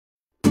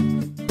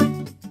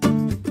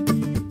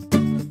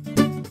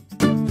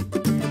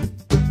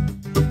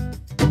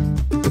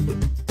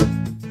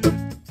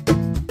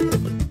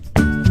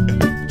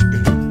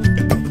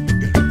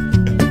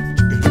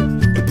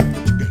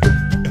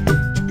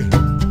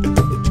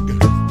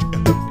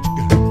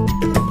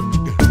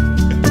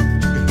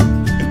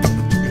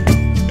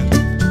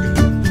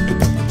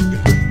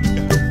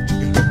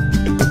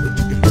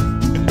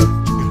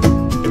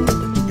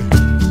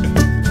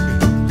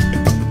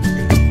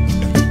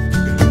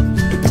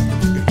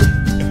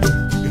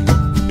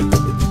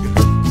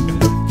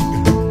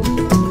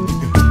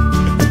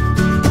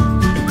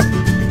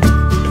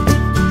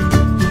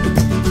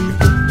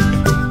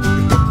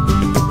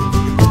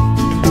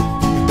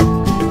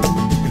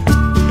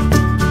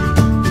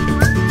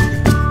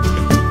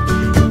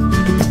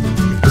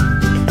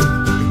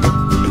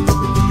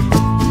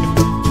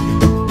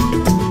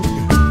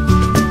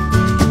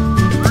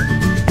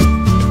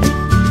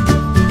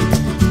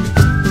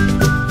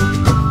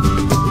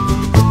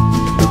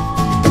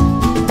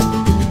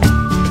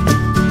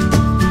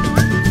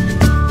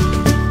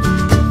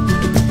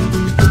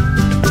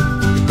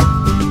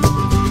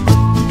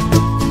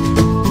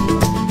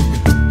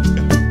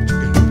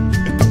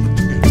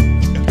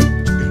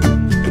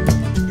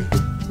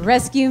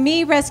Rescue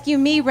me, rescue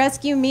me,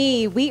 rescue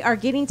me. We are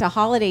getting to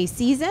holiday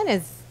season.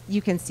 As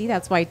you can see,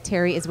 that's why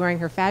Terry is wearing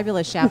her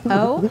fabulous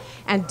chapeau.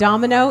 And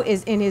Domino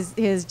is in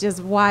his just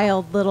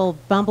wild little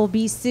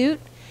bumblebee suit.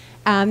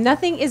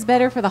 Nothing is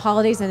better for the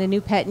holidays than a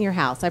new pet in your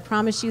house. I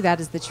promise you that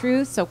is the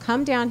truth. So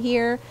come down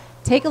here,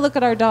 take a look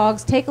at our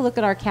dogs, take a look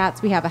at our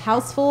cats. We have a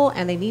house full,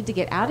 and they need to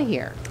get out of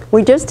here.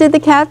 We just did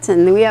the cats,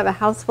 and we have a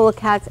house full of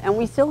cats, and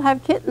we still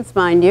have kittens,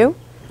 mind you,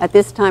 at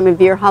this time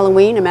of year,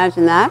 Halloween.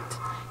 Imagine that.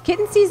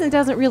 Kitten season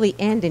doesn't really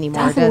end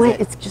anymore, does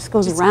it? It just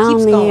goes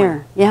around the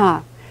year.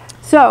 Yeah.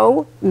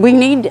 So we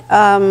need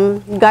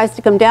you guys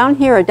to come down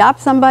here, adopt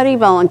somebody,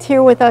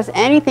 volunteer with us.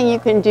 Anything you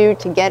can do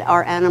to get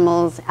our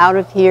animals out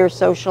of here,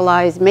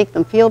 socialize, make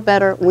them feel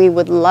better, we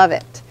would love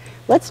it.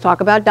 Let's talk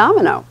about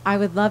Domino. I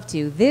would love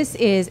to. This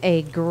is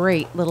a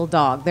great little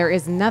dog. There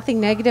is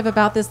nothing negative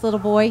about this little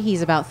boy.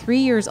 He's about 3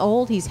 years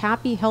old. He's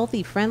happy,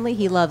 healthy, friendly.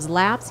 He loves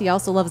laps. He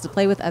also loves to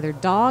play with other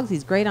dogs.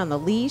 He's great on the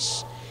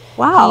leash.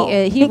 Wow,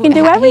 he can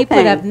do everything.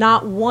 He put up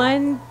not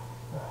one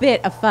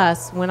bit of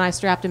fuss when I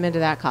strapped him into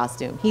that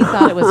costume. He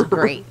thought it was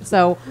great.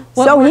 So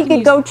he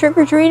could go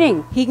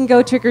trick-or-treating. He can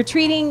go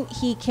trick-or-treating.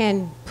 He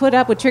can put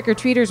up with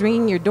trick-or-treaters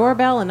ringing your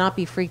doorbell and not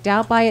be freaked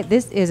out by it.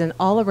 This is an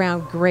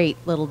all-around great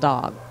little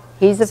dog.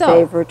 He's a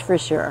favorite for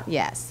sure.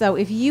 Yes. So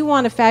if you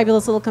want a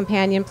fabulous little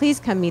companion,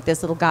 please come meet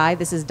this little guy.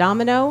 This is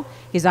Domino.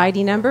 His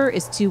ID number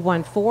is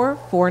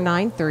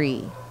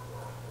 214493.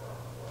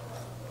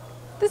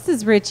 This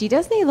is Richie.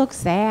 Doesn't he look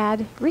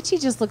sad? Richie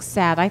just looks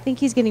sad. I think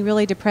he's getting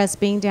really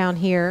depressed being down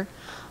here.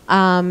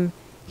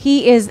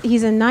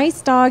 He's a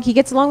nice dog. He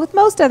gets along with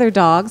most other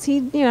dogs. He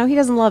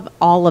doesn't love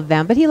all of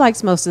them, but he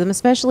likes most of them,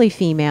 especially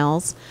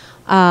females.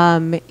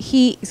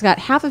 He's got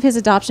half of his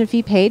adoption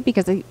fee paid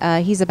because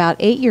he's about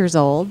 8 years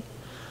old.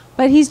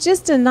 But he's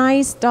just a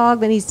nice dog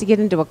that needs to get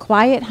into a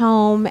quiet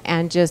home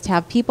and just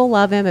have people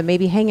love him and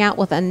maybe hang out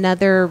with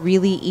another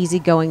really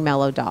easygoing,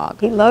 mellow dog.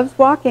 He loves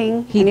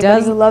walking.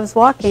 Anybody who loves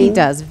walking. He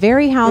does.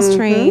 Very house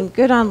trained,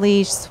 good on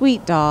leash,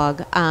 sweet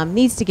dog.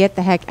 Needs to get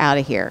the heck out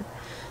of here.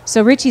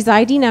 So Richie's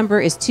ID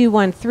number is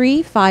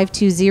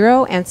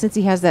 213520, and since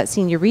he has that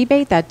senior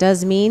rebate, that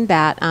does mean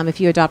that if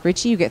you adopt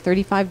Richie, you get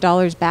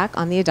 $35 back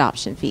on the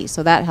adoption fee.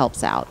 So that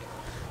helps out.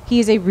 He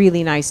is a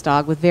really nice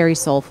dog with very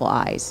soulful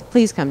eyes.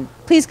 Please come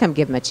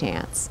give him a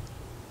chance.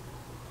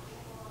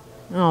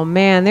 Oh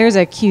man, there's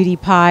a cutie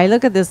pie.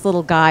 Look at this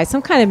little guy.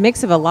 Some kind of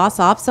mix of a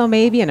Lhasa Apso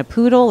maybe and a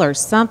poodle or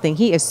something.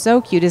 He is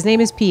so cute. His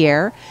name is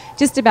Pierre.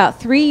 Just about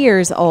 3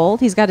 years old.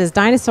 He's got his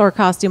dinosaur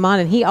costume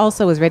on, and he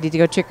also is ready to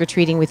go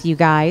trick-or-treating with you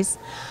guys.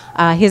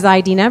 His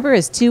ID number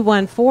is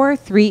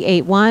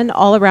 214381.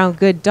 All around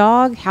good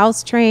dog,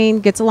 house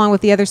trained, gets along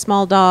with the other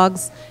small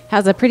dogs,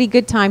 has a pretty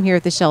good time here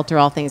at the shelter,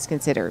 all things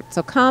considered.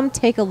 So come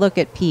take a look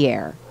at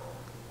Pierre.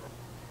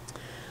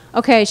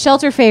 Okay,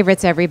 shelter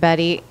favorites,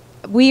 everybody.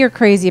 We are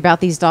crazy about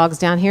these dogs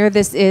down here.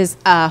 This is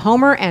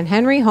Homer and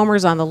Henry.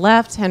 Homer's on the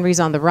left, Henry's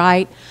on the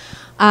right.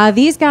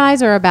 These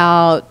guys are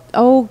about,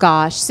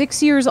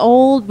 6 years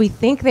old. We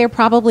think they're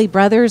probably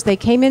brothers. They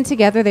came in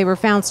together. They were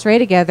found stray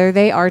together.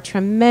 They are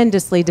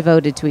tremendously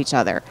devoted to each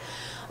other.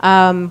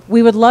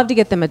 We would love to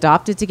get them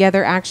adopted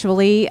together,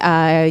 actually.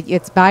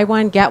 It's buy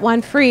one, get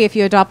one free. If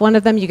you adopt one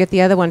of them, you get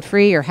the other one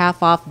free or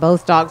half off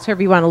both dogs,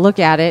 however you want to look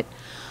at it.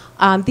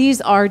 These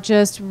are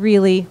just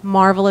really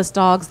marvelous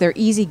dogs. They're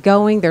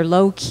easygoing. They're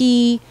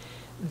low-key.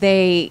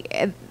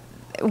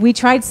 We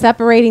tried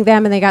separating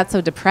them, and they got so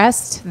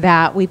depressed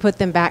that we put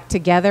them back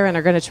together and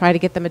are going to try to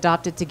get them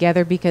adopted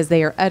together because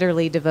they are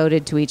utterly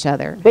devoted to each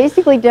other.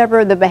 Basically,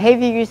 Deborah, the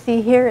behavior you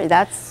see here,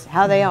 that's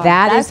how they are.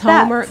 That's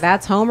Homer.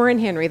 That's Homer and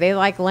Henry. They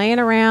like laying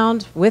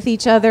around with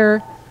each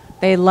other.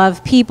 They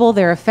love people.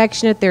 They're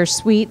affectionate. They're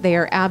sweet. They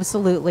are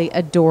absolutely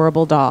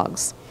adorable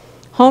dogs.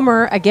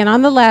 Homer, again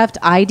on the left,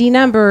 ID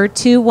number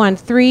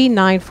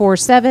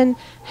 213947.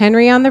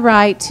 Henry on the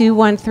right,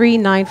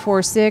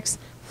 213946.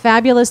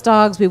 Fabulous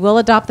dogs. We will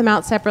adopt them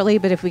out separately,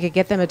 but if we could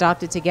get them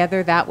adopted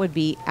together, that would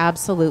be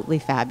absolutely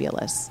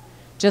fabulous,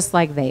 just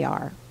like they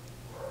are.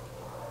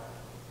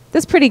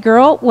 This pretty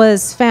girl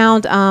was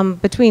found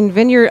between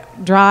Vineyard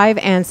Drive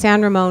and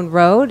San Ramon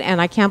Road, and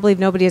I can't believe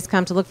nobody has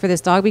come to look for this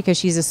dog because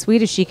she's as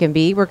sweet as she can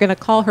be. We're going to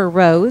call her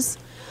Rose.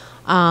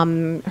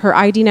 Her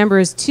ID number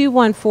is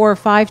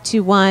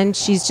 214521.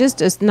 She's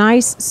just a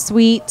nice,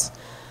 sweet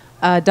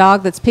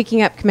dog that's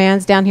picking up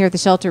commands down here at the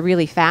shelter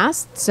really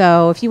fast.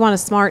 So if you want a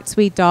smart,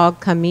 sweet dog,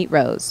 come meet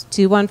Rose.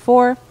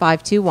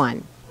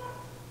 214521.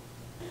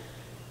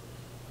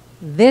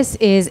 This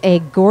is a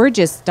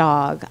gorgeous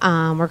dog.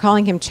 We're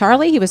calling him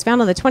Charlie. He was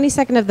found on the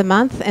 22nd of the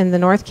month in the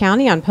North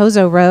County on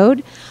Pozo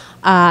Road.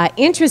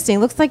 Interesting.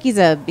 Looks like he's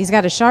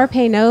got a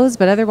Shar-Pei nose,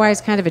 but otherwise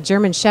kind of a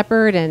German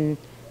Shepherd and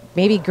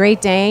maybe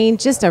Great Dane.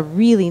 Just a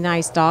really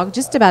nice dog.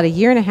 Just about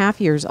 1.5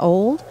 years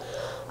old.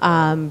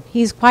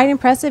 He's quite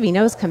impressive. He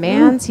knows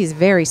commands. He's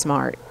very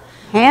smart.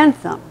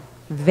 Handsome.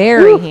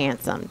 Very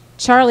handsome.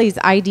 Charlie's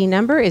ID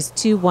number is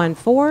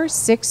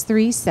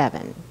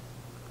 214637.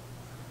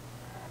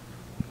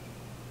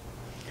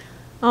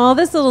 Oh,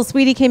 this little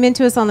sweetie came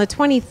into us on the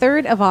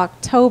 23rd of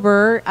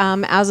October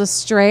as a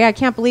stray. I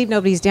can't believe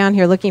nobody's down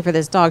here looking for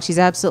this dog. She's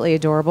absolutely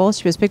adorable.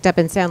 She was picked up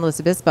in San Luis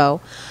Obispo.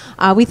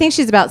 We think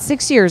she's about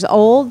 6 years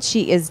old.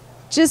 She is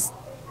just,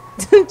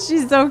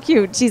 she's so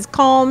cute. She's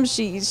calm.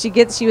 She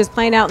was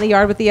playing out in the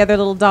yard with the other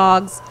little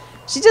dogs.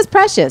 She's just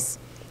precious.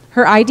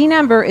 Her ID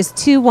number is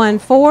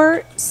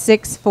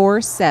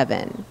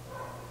 214647.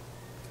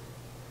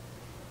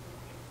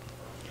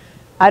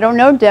 I don't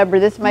know, Deborah.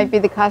 This might be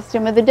the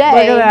costume of the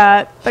day. Look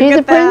at that. She's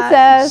a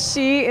princess.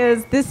 She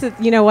is. This is,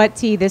 you know what,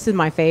 T? This is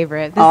my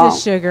favorite. This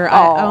is Sugar.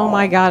 Oh,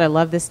 my God. I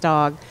love this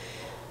dog.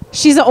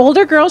 She's an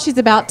older girl. She's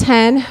about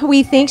 10.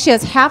 We think she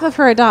has half of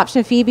her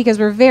adoption fee because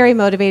we're very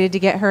motivated to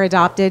get her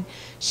adopted.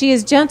 She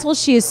is gentle.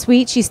 She is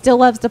sweet. She still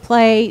loves to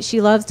play. She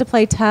loves to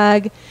play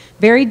tug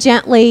very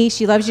gently.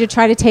 She loves you to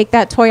try to take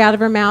that toy out of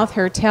her mouth.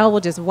 Her tail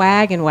will just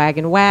wag and wag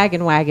and wag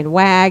and wag and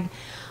wag.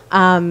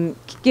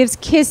 Gives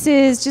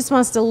kisses, just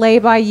wants to lay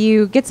by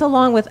you, gets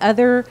along with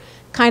other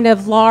kind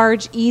of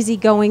large,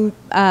 easygoing,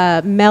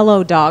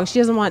 mellow dogs. She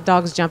doesn't want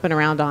dogs jumping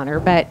around on her,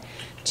 but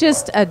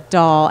just a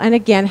doll. And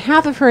again,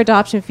 half of her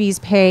adoption fees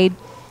paid.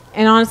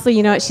 And honestly,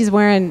 you know what? She's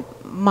wearing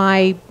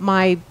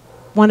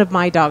one of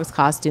my dog's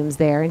costumes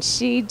there, and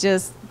she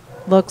just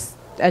looks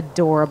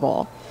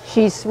adorable.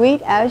 She's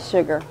sweet as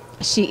sugar.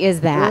 She is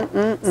that.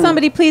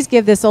 Somebody please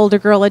give this older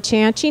girl a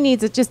chance. She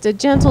needs just a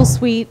gentle,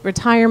 sweet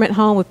retirement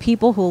home with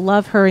people who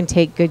love her and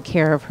take good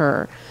care of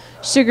her.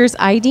 Sugar's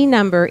ID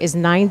number is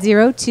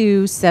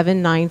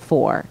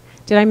 902794.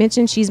 Did I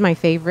mention she's my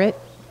favorite?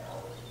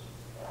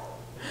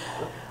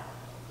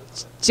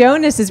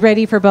 Jonas is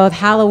ready for both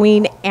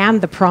Halloween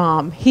and the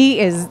prom. He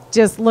is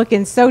just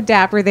looking so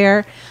dapper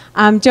there.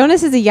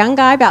 Jonas is a young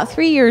guy, about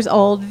 3 years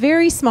old,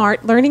 very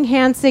smart, learning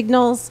hand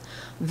signals.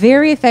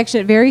 Very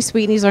affectionate, very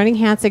sweet, and he's learning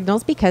hand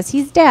signals because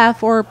he's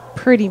deaf, or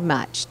pretty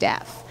much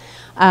deaf.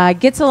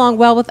 Gets along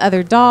well with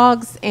other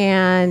dogs,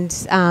 and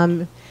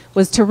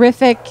was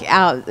terrific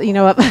out. You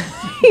know,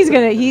 he's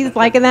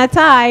liking that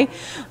tie.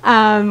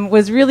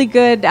 Was really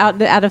good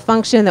out at a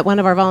function that one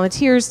of our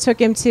volunteers took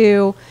him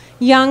to.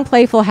 Young,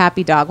 playful,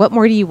 happy dog. What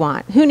more do you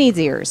want? Who needs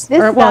ears? He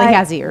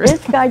has ears.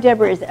 This guy,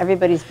 Deborah, is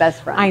everybody's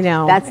best friend. I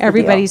know. That's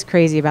everybody's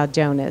crazy about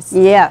Jonas.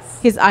 Yes.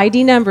 His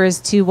ID number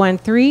is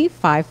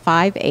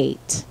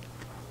 213558.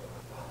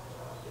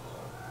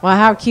 Well,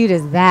 how cute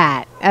is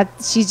that?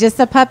 She's just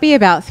a puppy,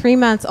 about 3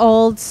 months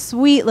old.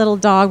 Sweet little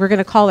dog. We're going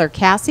to call her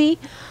Cassie.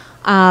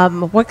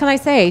 What can I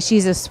say?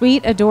 She's a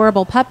sweet,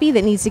 adorable puppy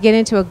that needs to get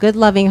into a good,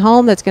 loving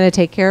home that's going to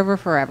take care of her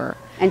forever.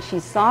 And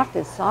she's soft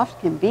as soft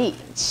can be.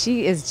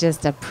 She is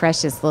just a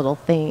precious little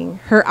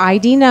thing. Her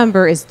ID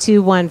number is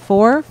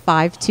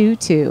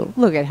 214522.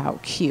 Look at how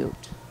cute.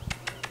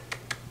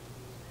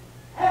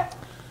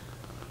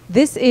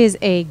 This is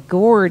a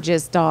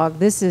gorgeous dog.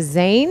 This is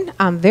Zane.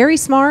 Very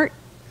smart,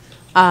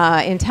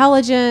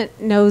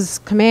 intelligent, knows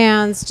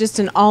commands, just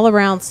an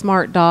all-around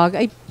smart dog.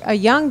 A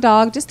young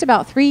dog, just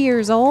about 3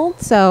 years old.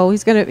 So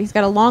he's got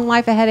a long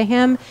life ahead of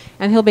him,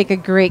 and he'll make a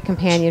great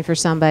companion for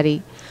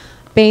somebody.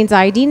 Bane's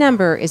ID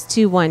number is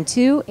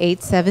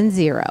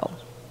 212870.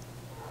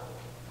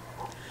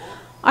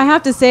 I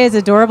have to say, as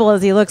adorable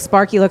as he looks,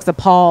 Sparky looks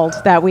appalled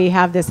that we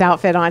have this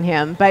outfit on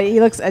him, but he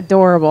looks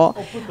adorable.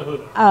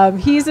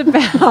 He's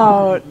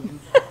about...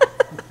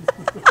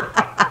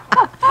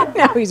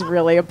 Now he's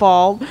really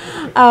appalled.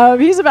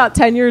 He's about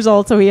 10 years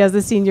old, so he has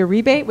the senior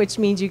rebate, which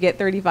means you get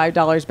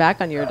 $35 back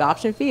on your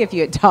adoption fee if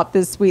you adopt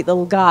this sweet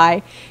little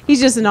guy.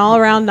 He's just an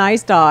all-around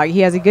nice dog.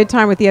 He has a good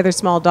time with the other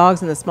small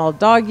dogs in the small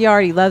dog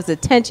yard. He loves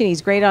attention.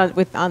 He's great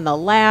on the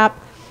lap.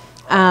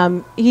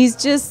 He's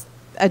just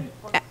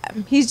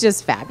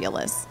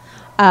fabulous.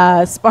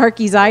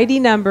 Sparky's ID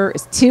number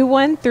is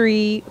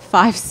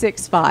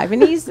 213565,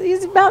 and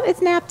he's about,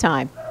 it's nap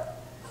time.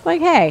 It's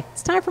like, hey,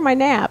 it's time for my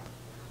nap.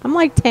 I'm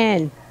like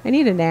 10. I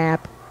need a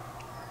nap.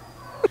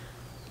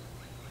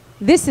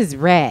 This is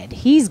Red.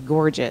 He's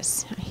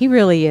gorgeous. He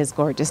really is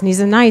gorgeous. And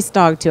he's a nice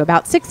dog, too.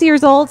 About 6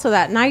 years old, so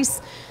that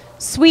nice,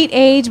 sweet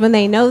age when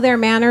they know their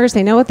manners,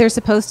 they know what they're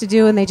supposed to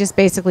do, and they just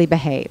basically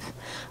behave.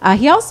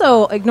 He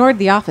also ignored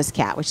the office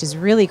cat, which is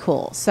really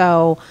cool.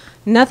 So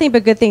nothing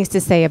but good things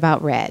to say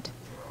about Red.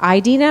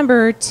 ID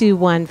number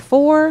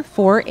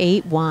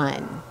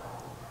 214481.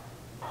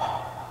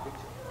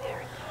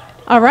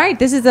 All right,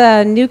 this is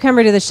a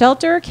newcomer to the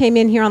shelter. Came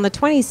in here on the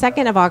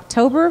 22nd of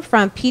October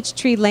from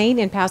Peachtree Lane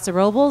in Paso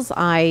Robles.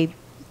 I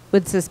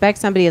would suspect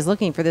somebody is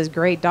looking for this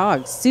great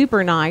dog.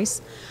 Super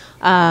nice.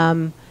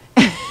 Good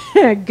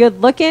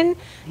looking.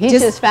 He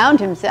just found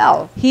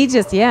himself. He's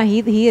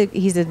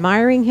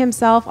admiring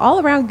himself.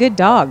 All around good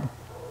dog.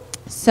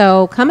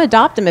 So come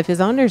adopt him if his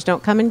owners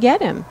don't come and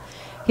get him.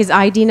 His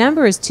ID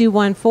number is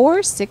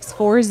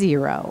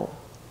 214640.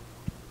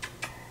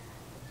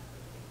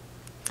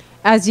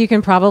 As you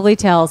can probably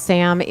tell,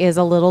 Sam is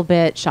a little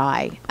bit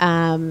shy.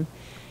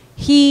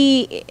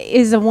 He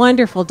is a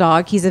wonderful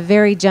dog. He's a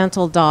very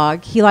gentle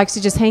dog. He likes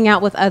to just hang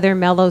out with other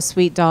mellow,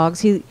 sweet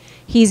dogs.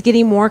 He's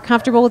getting more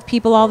comfortable with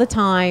people all the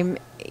time.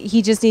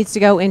 He just needs to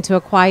go into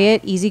a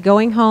quiet,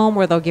 easygoing home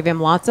where they'll give him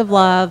lots of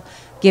love,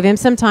 Give him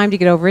some time to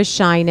get over his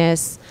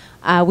shyness.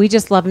 We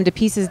just love him to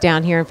pieces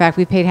down here. In fact,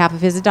 we paid half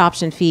of his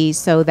adoption fee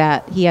so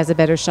that he has a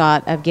better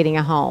shot of getting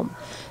a home.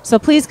 So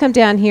please come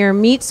down here,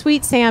 meet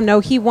Sweet Sam.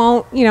 No, he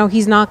won't,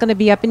 he's not going to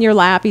be up in your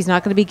lap. He's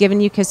not going to be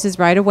giving you kisses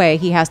right away.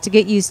 He has to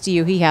get used to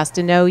you. He has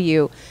to know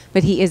you.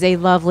 But he is a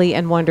lovely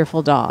and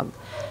wonderful dog.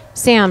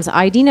 Sam's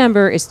ID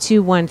number is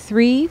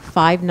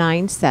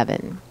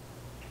 213597.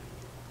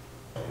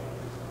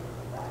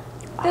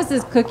 This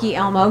is Cookie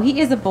Elmo. He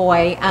is a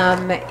boy.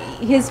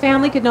 His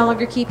family could no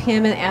longer keep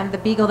him and the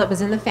beagle that was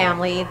in the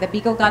family. The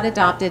beagle got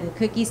adopted, and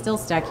Cookie's still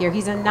stuck here.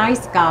 He's a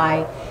nice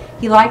guy.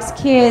 He likes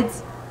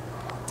kids.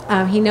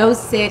 He knows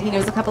sit. He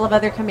knows a couple of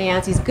other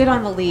commands. He's good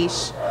on the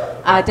leash.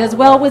 Does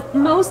well with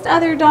most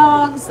other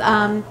dogs.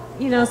 Some of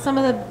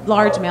the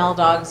large male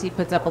dogs, he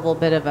puts up a little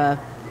bit of a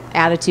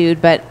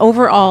attitude, but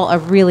overall, a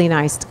really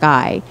nice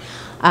guy.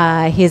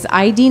 His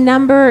ID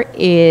number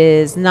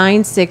is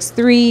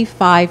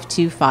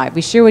 963525.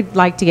 We sure would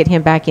like to get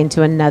him back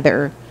into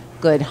another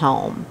good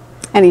home.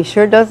 And he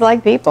sure does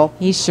like people.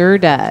 He sure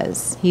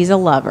does. He's a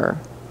lover.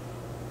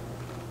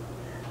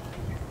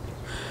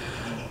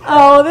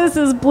 Oh, this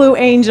is Blue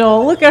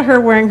Angel. Look at her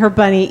wearing her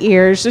bunny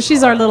ears. So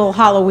she's our little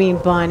Halloween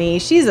bunny.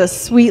 She's a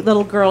sweet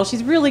little girl.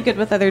 She's really good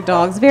with other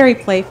dogs, very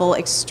playful,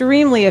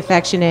 extremely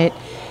affectionate.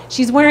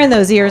 She's wearing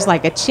those ears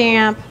like a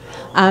champ.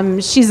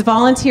 She's a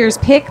volunteer's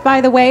pick,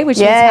 by the way, which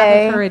means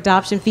half of her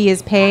adoption fee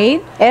is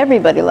paid.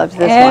 Everybody loves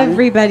this one.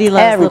 Everybody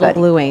loves little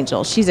Blue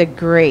Angel. She's a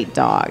great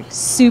dog,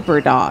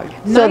 super dog.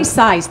 Nice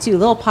size, too,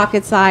 little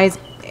pocket size.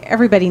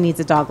 Everybody needs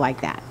a dog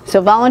like that.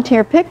 So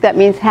volunteer pick, that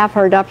means half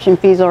her adoption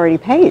fee is already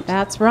paid.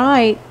 That's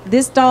right.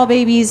 This doll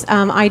baby's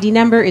ID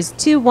number is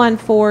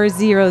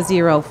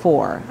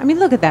 214004. I mean,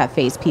 look at that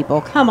face,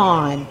 people. Come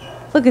on.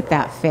 Look at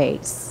that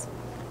face.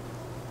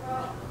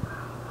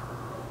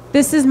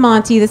 This is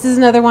Monty. This is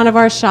another one of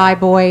our shy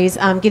boys.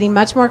 Getting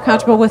much more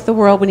comfortable with the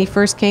world. When he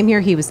first came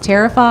here, he was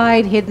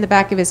terrified, hid in the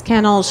back of his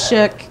kennel,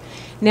 shook,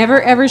 never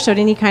ever showed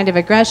any kind of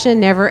aggression,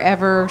 never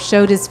ever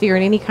showed his fear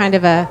in any kind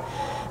of a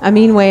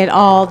mean way at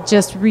all,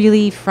 just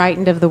really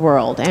frightened of the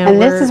world.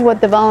 And this is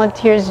what the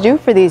volunteers do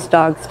for these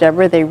dogs,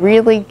 Deborah. They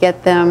really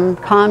get them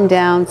calmed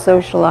down,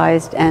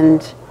 socialized, and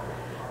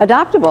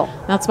adoptable.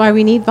 That's why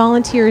we need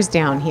volunteers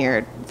down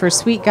here for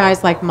sweet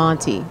guys like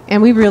Monty.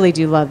 And we really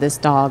do love this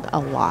dog a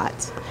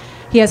lot.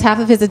 He has half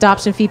of his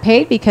adoption fee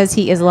paid because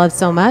he is loved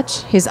so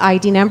much. His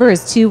ID number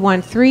is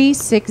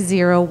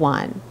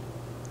 213601.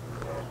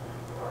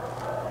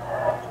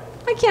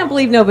 I can't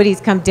believe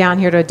nobody's come down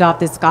here to adopt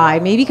this guy.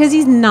 Maybe because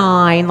he's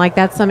 9, like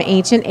that's some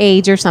ancient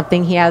age or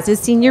something. He has his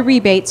senior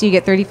rebate, so you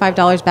get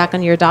 $35 back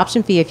on your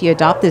adoption fee if you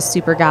adopt this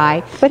super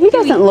guy. But he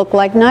doesn't look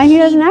like 9. He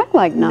doesn't act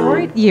like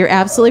 9. You're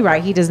absolutely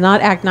right. He does not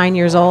act 9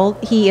 years old.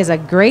 He is a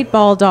great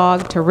ball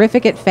dog,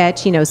 terrific at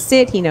fetch. He knows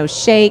sit, he knows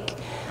shake,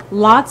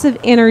 lots of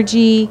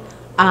energy.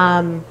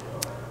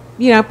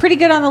 Pretty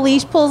good on the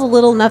leash, pulls a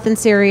little, nothing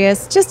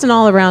serious, just an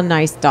all-around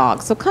nice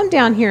dog. So come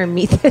down here and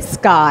meet this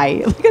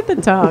guy. Look at the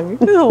tongue.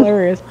 It's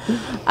hilarious.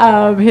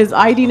 His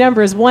ID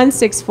number is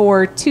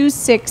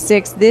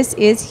 164266. This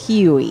is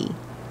Huey.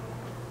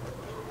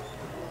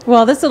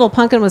 Well, this little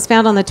pumpkin was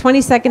found on the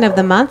 22nd of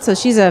the month, so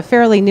she's a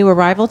fairly new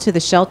arrival to the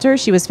shelter.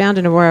 She was found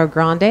in Arroyo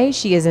Grande.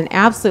 She is an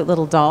absolute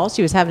little doll.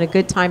 She was having a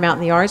good time out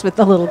in the yards with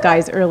the little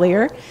guys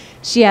earlier.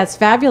 She has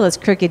fabulous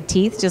crooked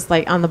teeth, just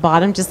like on the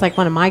bottom, just like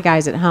one of my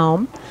guys at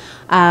home.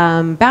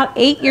 About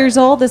 8 years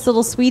old, this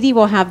little sweetie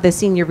will have the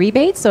senior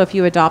rebate, so if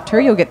you adopt her,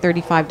 you'll get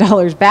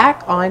 $35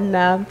 back on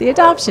the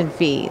adoption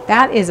fee.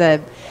 That is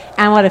and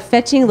what a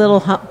fetching little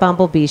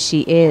bumblebee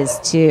she is,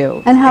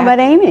 too. And how about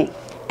Amy?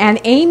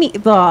 And Amy,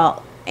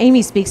 well,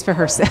 Amy speaks for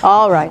herself.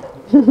 All right.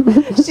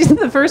 She's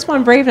the first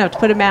one brave enough to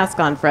put a mask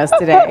on for us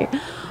today.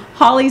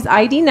 Holly's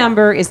ID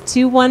number is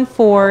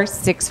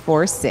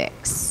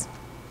 214646.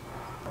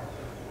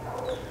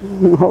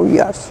 Oh,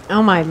 yes.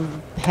 Oh, my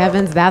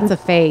heavens, that's a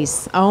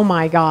face. Oh,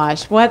 my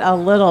gosh. What a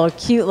little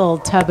cute little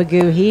tub of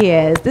goo he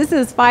is. This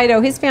is Fido.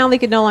 His family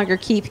could no longer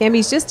keep him.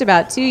 He's just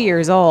about 2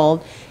 years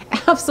old.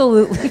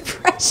 Absolutely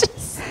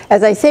precious.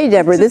 As I say,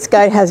 Deborah, this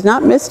guy has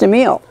not missed a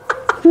meal.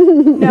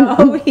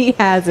 No, he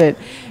hasn't.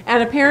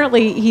 And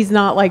apparently he's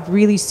not like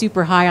really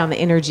super high on the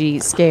energy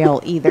scale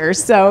either.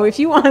 So if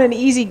you want an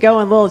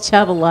easygoing little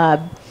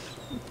chubba-lub,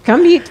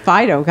 come meet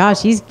Fido.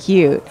 Gosh, he's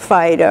cute.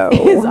 Fido.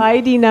 His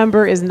ID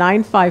number is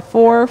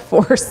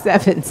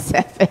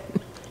 954477.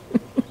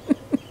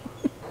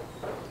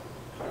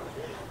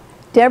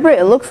 Deborah,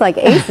 it looks like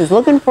Ace is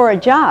looking for a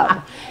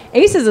job.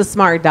 Ace is a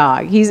smart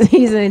dog. He's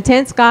an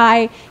intense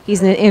guy.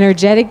 He's an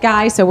energetic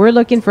guy. So we're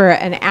looking for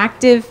an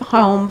active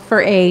home for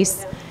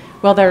Ace.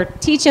 Well, they're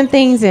teaching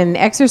things and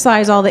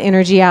exercise all the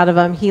energy out of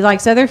him. He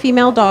likes other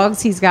female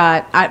dogs. He's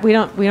got I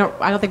don't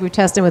think we've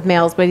tested him with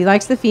males, but he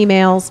likes the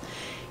females.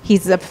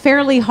 He's a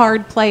fairly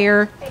hard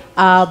player,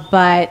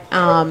 but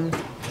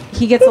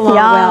he gets along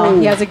well.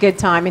 He has a good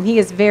time, and he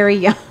is very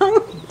young.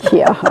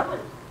 Yeah.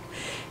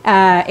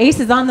 Ace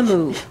is on the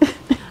move.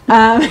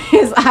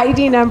 His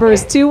ID number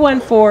is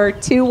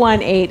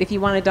 214218. If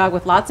you want a dog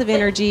with lots of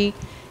energy,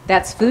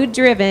 that's food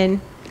driven,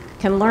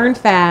 can learn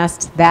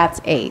fast, that's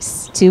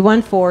Ace.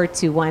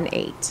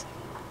 214-218.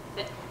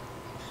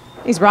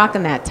 He's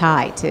rocking that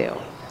tie, too.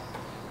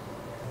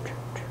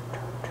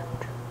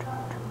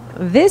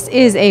 This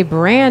is a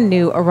brand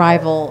new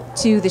arrival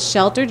to the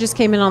shelter. Just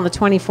came in on the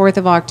 24th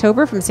of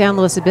October from San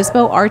Luis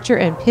Obispo, Archer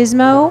and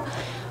Pismo.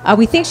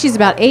 We think she's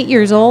about 8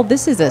 years old.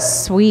 This is a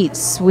sweet,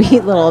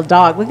 sweet little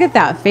dog. Look at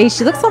that face.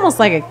 She looks almost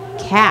like a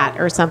cat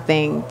or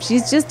something.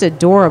 She's just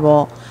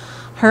adorable.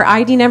 Her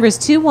ID number is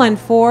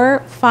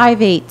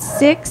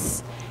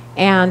 214-586.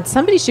 And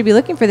somebody should be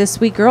looking for this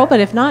sweet girl, but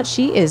if not,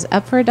 she is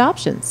up for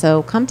adoption.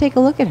 So come take a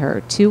look at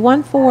her,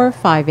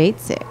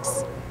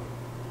 214-586.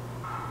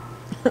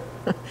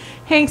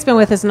 Hank's been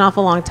with us an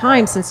awful long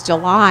time, since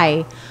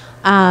July.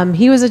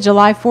 He was a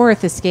July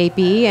 4th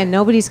escapee, and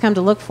nobody's come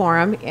to look for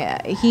him.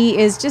 He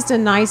is just a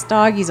nice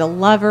dog. He's a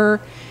lover.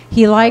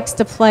 He likes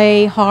to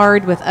play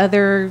hard with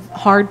other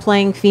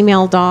hard-playing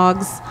female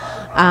dogs.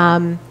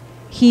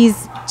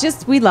 He's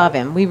just, we love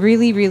him. We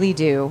really, really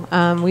do.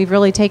 We've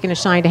really taken a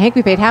shine to Hank.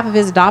 We paid half of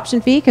his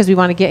adoption fee because we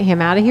want to get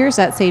him out of here,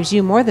 so that saves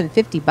you more than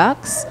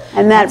 $50.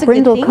 And that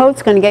brindle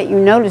coat's going to get you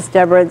noticed,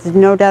 Deborah. There's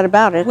no doubt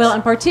about it. Well,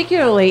 and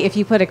particularly if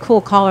you put a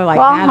cool collar like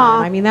that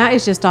on. I mean, that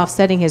is just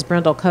offsetting his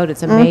brindle coat.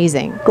 It's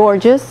amazing.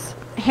 Gorgeous.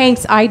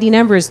 Hank's ID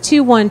number is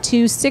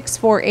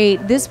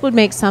 212-648. This would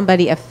make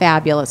somebody a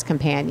fabulous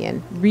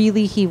companion.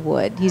 Really, he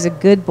would. He's a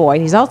good boy.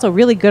 He's also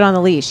really good on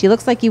the leash. He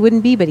looks like he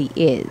wouldn't be, but he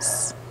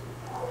is.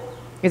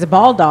 He's a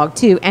ball dog,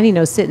 too, and he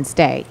knows sit and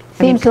stay.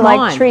 Seems to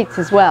like treats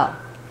as well.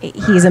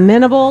 He's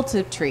amenable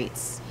to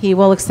treats. He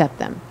will accept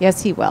them.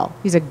 Yes, he will.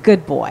 He's a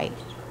good boy.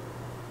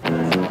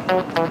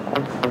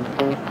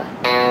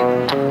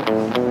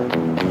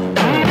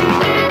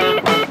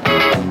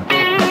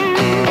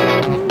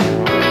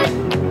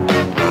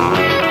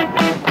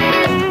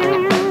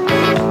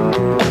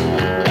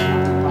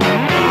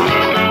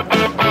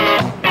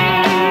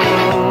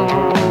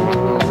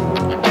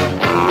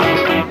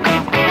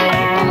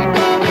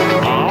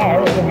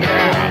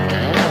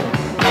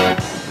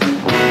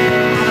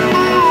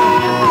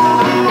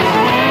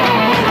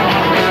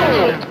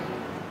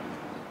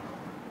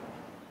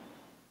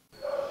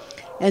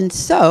 And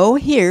so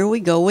here we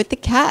go with the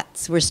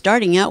cats. We're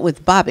starting out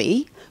with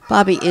Bobby.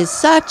 Bobby is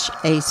such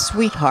a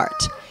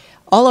sweetheart.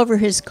 All over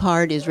his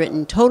card is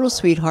written total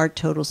sweetheart,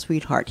 total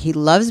sweetheart. He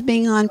loves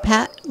being on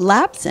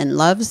laps and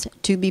loves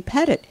to be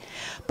petted.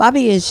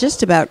 Bobby is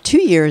just about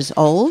 2 years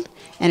old,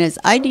 and his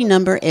ID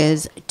number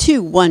is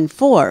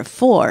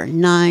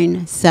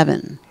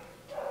 214497.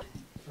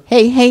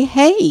 Hey, hey,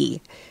 hey.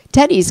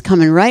 Teddy's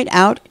coming right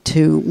out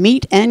to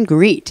meet and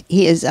greet.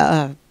 He is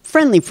a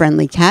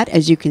friendly cat,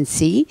 as you can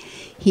see.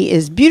 He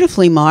is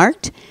beautifully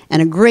marked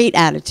and a great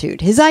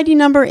attitude. His ID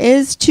number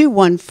is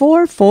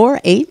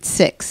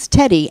 214486.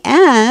 Teddy,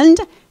 and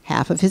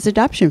half of his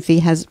adoption fee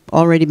has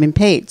already been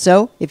paid.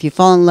 So if you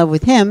fall in love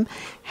with him,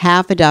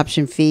 half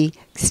adoption fee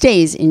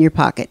stays in your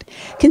pocket.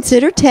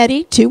 Consider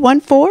Teddy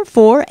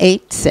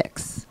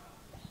 214486.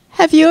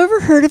 Have you ever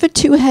heard of a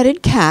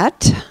two-headed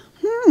cat?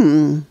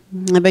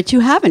 I bet you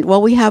haven't.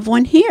 Well, we have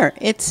one here.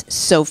 It's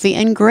Sophie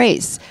and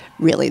Grace.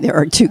 Really, there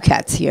are two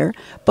cats here,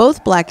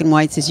 both black and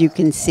whites, as you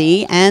can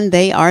see, and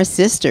they are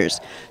sisters.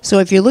 So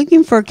if you're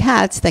looking for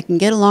cats that can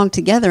get along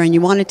together and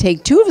you want to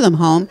take two of them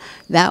home,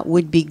 that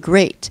would be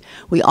great.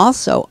 We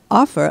also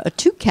offer a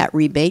 2-cat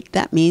rebate.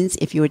 That means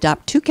if you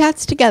adopt 2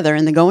 cats together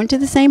and they go into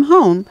the same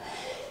home,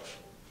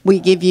 we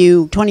give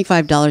you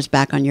 $25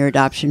 back on your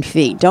adoption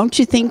fee. Don't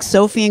you think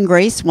Sophie and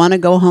Grace want to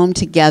go home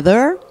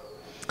together?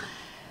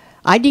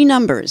 ID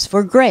numbers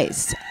for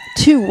Grace,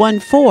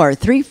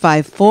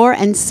 214354,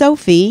 and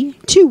Sophie,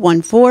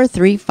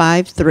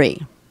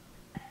 214353.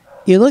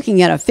 You're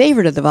looking at a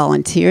favorite of the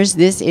volunteers.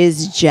 This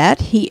is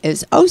Jet. He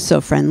is oh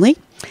so friendly.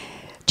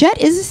 Jet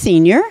is a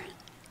senior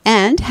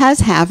and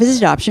has half his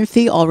adoption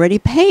fee already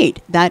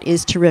paid. That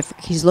is terrific.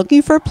 He's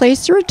looking for a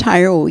place to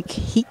retire where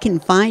he can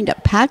find a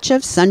patch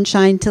of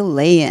sunshine to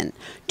lay in.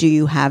 Do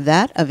you have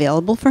that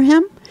available for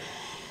him?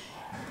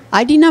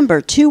 ID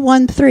number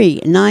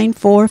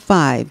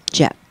 213945,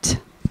 Jet.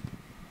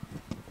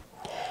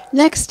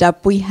 Next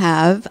up, we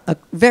have a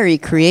very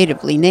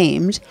creatively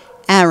named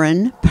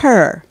Aaron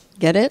Purr.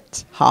 Get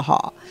it? Ha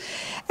ha.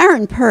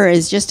 Aaron Purr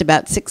is just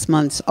about 6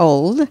 months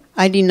old.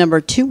 ID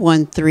number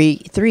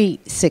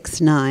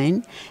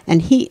 213369,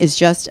 and he is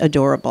just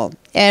adorable.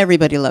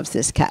 Everybody loves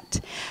this cat.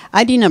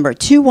 ID number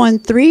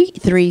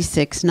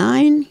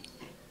 213369,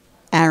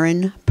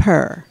 Aaron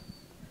Purr.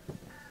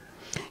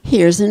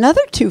 Here's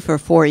another twofer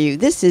for you.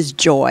 This is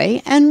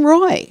Joy and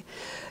Roy.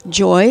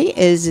 Joy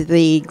is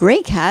the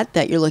gray cat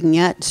that you're looking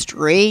at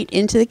straight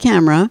into the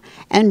camera,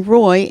 and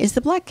Roy is the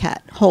black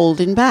cat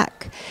holding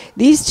back.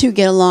 These two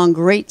get along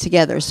great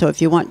together, so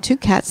if you want 2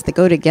 cats that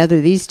go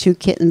together, these 2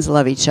 kittens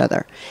love each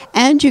other.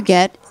 And you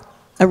get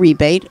a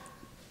rebate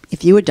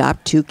if you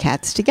adopt 2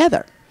 cats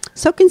together.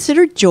 So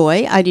consider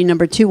Joy, ID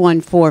number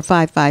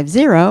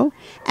 214550,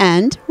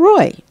 and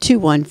Roy,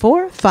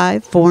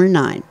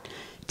 214549.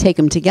 Take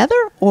them together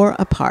or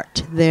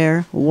apart.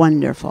 They're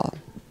wonderful.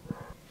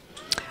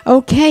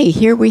 Okay,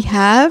 here we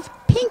have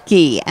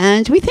Pinky,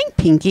 and we think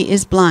Pinky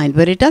is blind,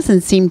 but it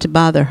doesn't seem to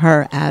bother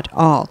her at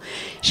all.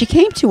 She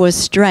came to us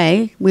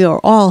stray. We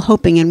are all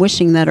hoping and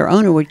wishing that her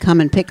owner would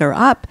come and pick her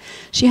up.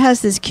 She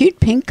has this cute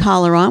pink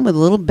collar on with a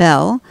little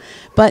bell,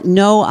 but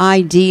no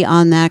ID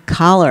on that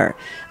collar.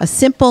 A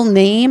simple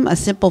name, a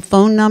simple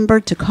phone number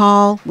to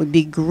call would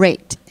be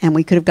great, and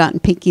we could have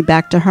gotten Pinky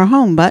back to her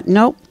home, but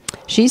nope,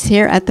 she's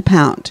here at the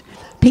pound.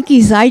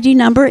 Pinky's ID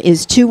number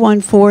is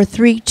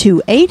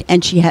 214328,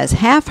 and she has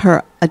half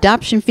her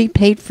adoption fee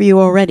paid for you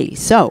already.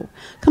 So,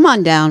 come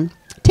on down.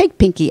 Take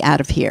Pinky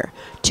out of here.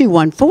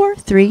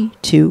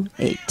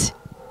 214328.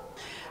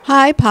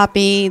 Hi,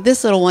 Poppy.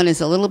 This little one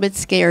is a little bit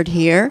scared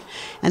here,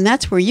 and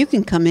that's where you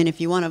can come in if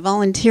you want to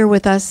volunteer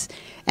with us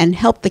and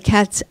help the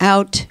cats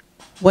out.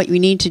 What we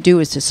need to do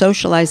is to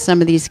socialize some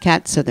of these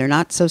cats so they're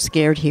not so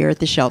scared here at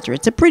the shelter.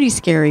 It's a pretty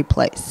scary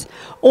place.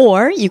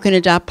 Or you can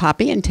adopt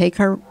Poppy and take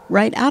her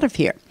right out of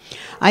here.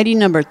 ID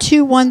number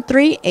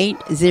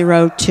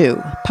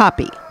 213802.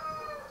 Poppy.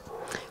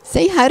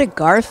 Say hi to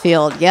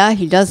Garfield. Yeah,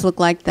 he does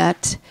look like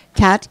that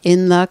cat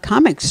in the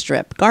comic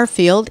strip.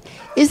 Garfield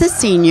is a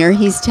senior.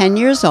 He's 10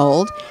 years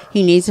old.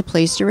 He needs a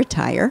place to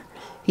retire.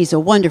 He's a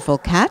wonderful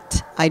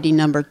cat. ID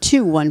number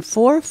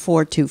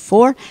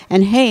 214424.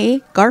 And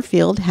hey,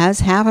 Garfield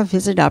has half of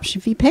his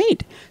adoption fee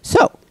paid.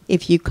 So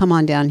if you come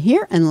on down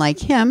here and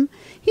like him,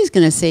 he's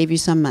going to save you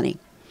some money.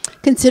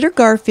 Consider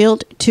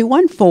Garfield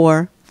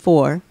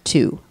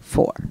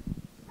 214424.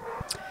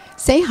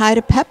 Say hi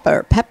to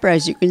Pepper. Pepper,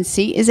 as you can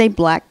see, is a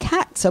black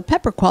cat. So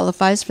Pepper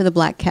qualifies for the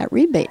black cat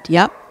rebate.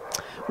 Yep.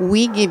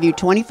 We give you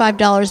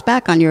 $25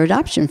 back on your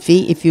adoption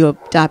fee if you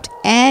adopt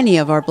any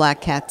of our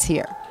black cats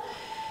here.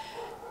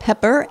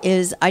 Pepper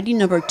is ID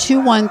number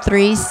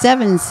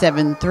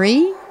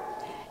 213773,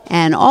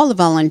 and all the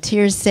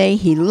volunteers say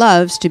he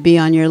loves to be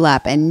on your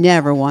lap and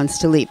never wants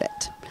to leave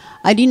it.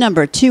 ID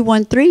number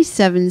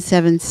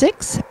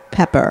 213776,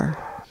 Pepper.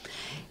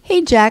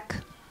 Hey, Jack.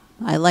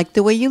 I like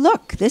the way you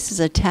look. This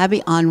is a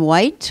tabby on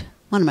white,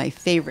 one of my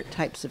favorite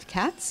types of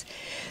cats.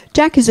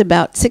 Jack is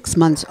about 6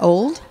 months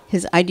old.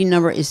 His ID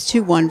number is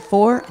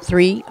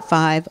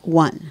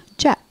 214351.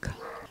 Jack.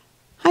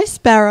 Hi,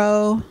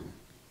 Sparrow.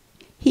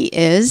 He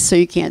is, so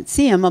you can't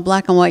see him, a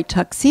black and white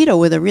tuxedo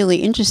with a really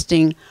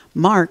interesting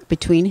mark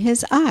between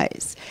his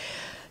eyes.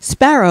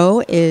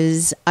 Sparrow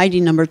is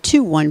ID number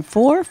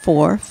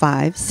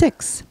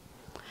 214456.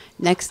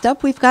 Next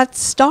up, we've got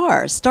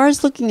Star.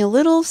 Star's looking a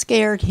little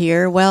scared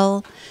here.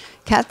 Well,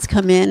 cats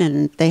come in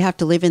and they have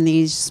to live in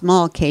these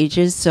small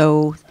cages,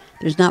 so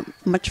there's not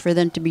much for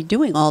them to be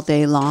doing all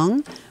day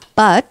long.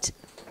 But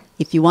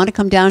if you want to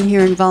come down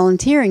here and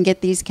volunteer and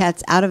get these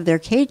cats out of their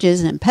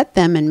cages and pet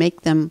them and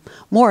make them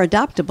more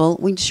adoptable,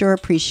 we'd sure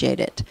appreciate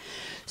it.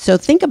 So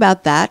think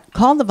about that.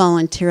 Call the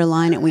volunteer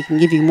line and we can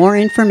give you more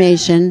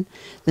information.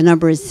 The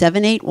number is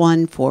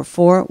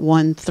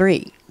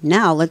 781-4413.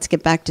 Now let's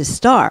get back to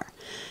Star.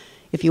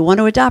 If you want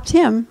to adopt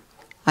him,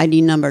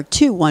 ID number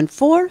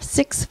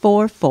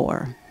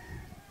 214644.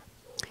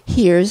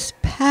 Here's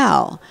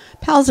Pal.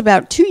 Pal's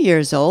about 2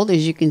 years old.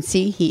 As you can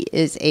see, he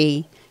is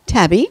a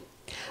tabby.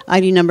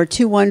 ID number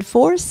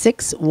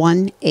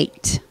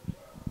 214618.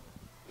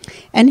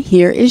 And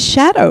here is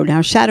Shadow.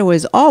 Now, Shadow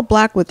is all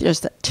black with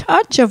just a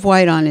touch of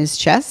white on his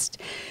chest.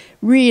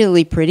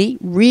 Really pretty,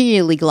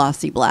 really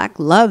glossy black.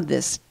 Love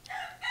this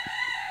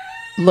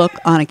look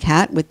on a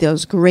cat with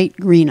those great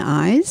green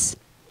eyes.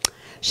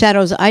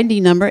 Shadow's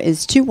ID number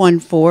is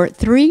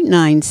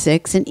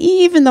 214396, and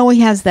even though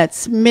he has that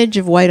smidge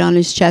of white on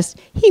his chest,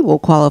 he will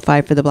qualify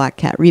for the black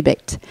cat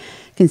rebate.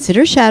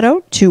 Consider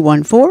Shadow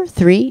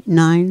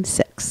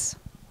 214396.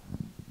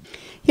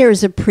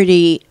 Here's a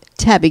pretty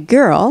tabby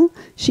girl.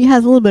 She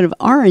has a little bit of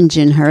orange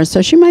in her,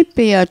 so she might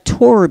be a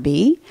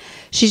Torby.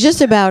 She's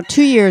just about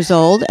 2 years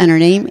old, and her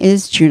name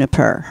is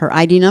Juniper. Her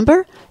ID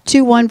number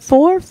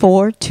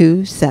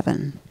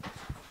 214427.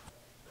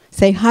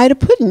 Say hi to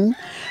Puddin'.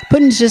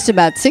 Puddin's just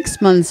about 6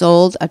 months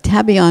old, a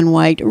tabby on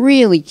white,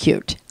 really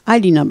cute.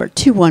 ID number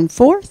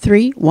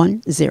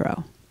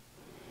 214310.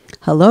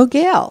 Hello,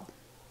 Gail.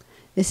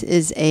 This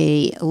is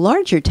a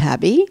larger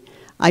tabby.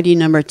 ID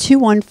number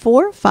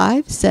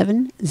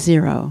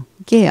 214570.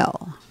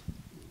 Gail.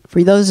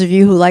 For those of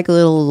you who like a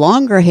little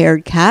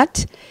longer-haired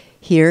cat,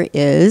 here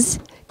is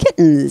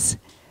Kittens.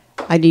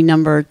 ID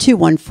number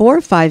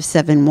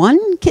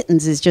 214571.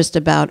 Kittens is just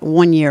about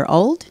 1 year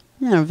old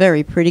and a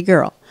very pretty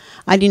girl.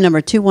 ID number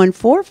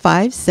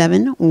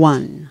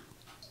 214571.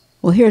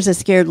 Well, here's a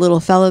scared little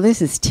fellow. This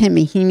is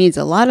Timmy. He needs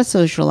a lot of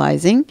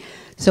socializing.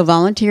 So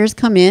volunteers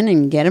come in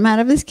and get him out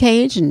of his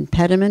cage and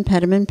pet him and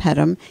pet him and pet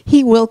him.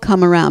 He will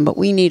come around, but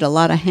we need a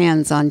lot of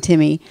hands on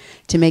Timmy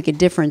to make a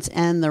difference,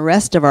 and the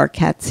rest of our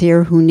cats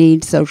here who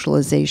need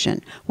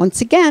socialization.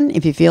 Once again,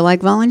 if you feel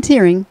like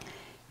volunteering,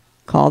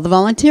 call the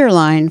volunteer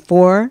line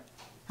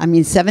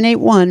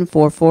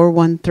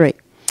 781-4413.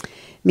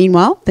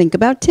 Meanwhile, think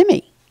about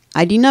Timmy.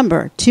 ID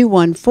number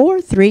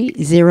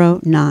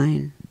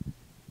 214309.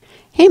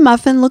 Hey,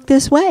 Muffin, look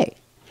this way.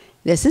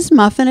 This is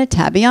Muffin, a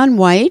tabby on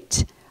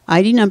white.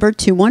 ID number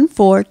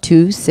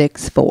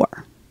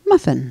 214264.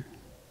 Muffin.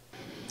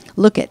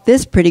 Look at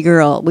this pretty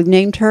girl. We've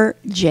named her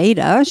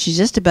Jada. She's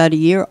just about a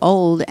year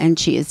old, and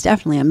she is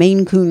definitely a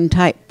Maine Coon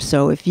type.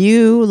 So if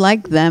you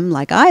like them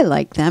like I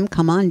like them,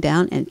 come on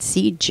down and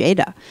see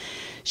Jada.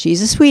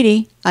 She's a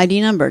sweetie.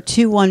 ID number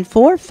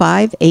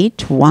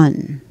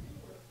 214581.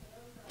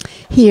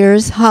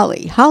 Here's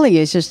Holly. Holly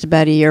is just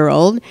about a year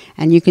old,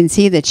 and you can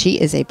see that she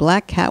is a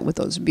black cat with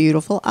those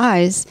beautiful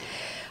eyes.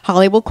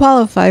 Holly will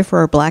qualify for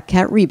our black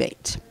cat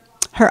rebate.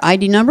 Her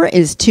ID number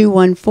is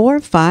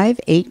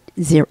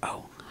 214580.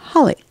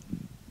 Holly.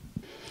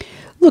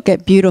 Look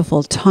at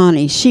beautiful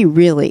Tawny. She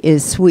really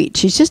is sweet.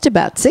 She's just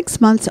about 6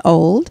 months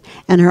old,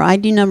 and her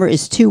ID number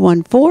is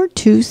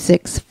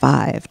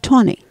 214265.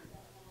 Tawny.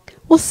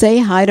 Well, say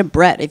hi to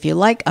Brett. If you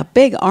like a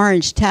big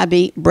orange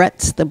tabby,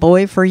 Brett's the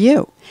boy for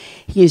you.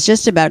 He is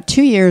just about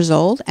 2 years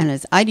old, and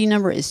his ID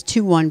number is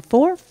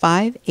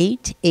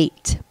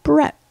 214588.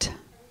 Brett.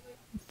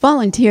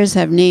 Volunteers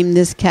have named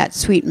this cat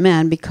Sweet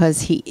Man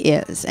because he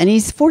is, and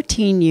he's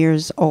 14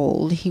 years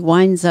old. He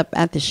winds up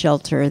at the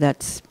shelter.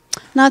 That's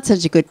not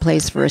such a good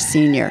place for a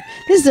senior.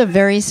 This is a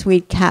very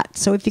sweet cat,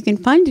 so if you can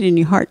find it in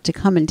your heart to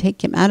come and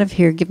take him out of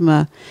here, give him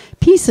a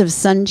piece of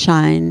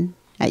sunshine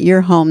at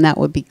your home, that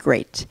would be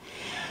great.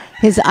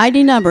 His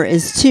ID number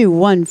is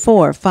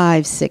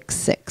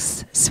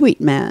 214566.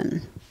 Sweet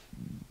Man.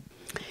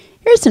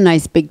 Here's a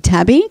nice big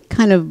tabby,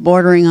 kind of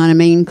bordering on a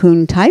Maine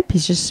Coon type.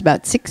 He's just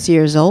about 6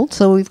 years old,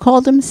 so we've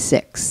called him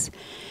 6.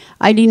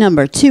 ID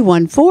number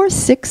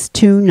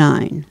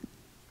 214629.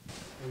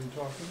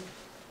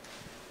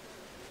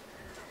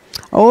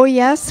 Oh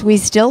yes, we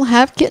still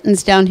have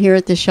kittens down here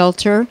at the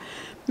shelter.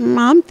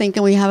 I'm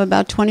thinking we have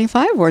about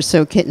 25 or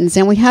so kittens,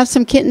 and we have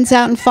some kittens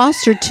out in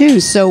foster too,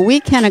 so we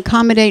can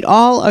accommodate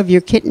all of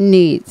your kitten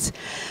needs.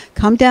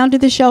 Come down to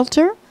the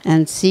shelter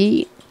and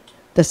see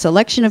the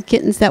selection of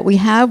kittens that we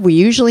have. We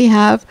usually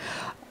have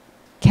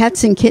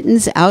cats and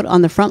kittens out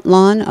on the front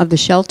lawn of the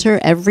shelter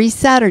every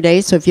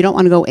Saturday, so if you don't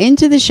want to go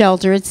into the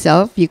shelter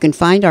itself, you can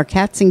find our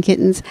cats and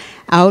kittens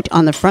out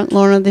on the front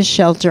lawn of the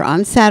shelter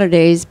on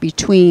Saturdays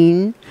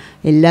between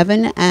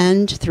 11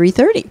 and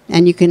 3:30,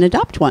 and you can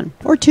adopt one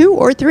or 2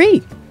 or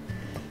 3.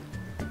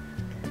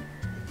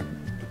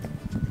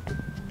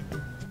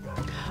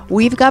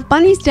 We've got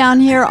bunnies down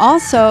here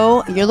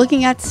also. You're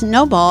looking at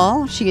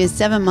Snowball. She is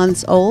 7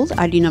 months old,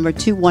 ID number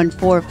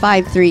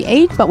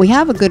 214538, but we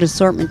have a good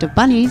assortment of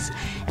bunnies,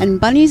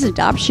 and bunnies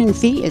adoption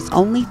fee is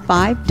only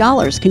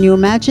 $5. Can you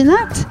imagine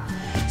that?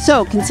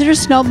 So consider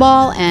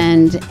Snowball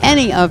and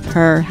any of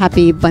her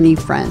happy bunny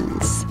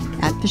friends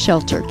at the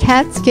shelter.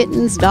 Cats,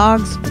 kittens,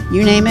 dogs,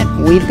 you name it,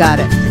 we've got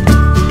it.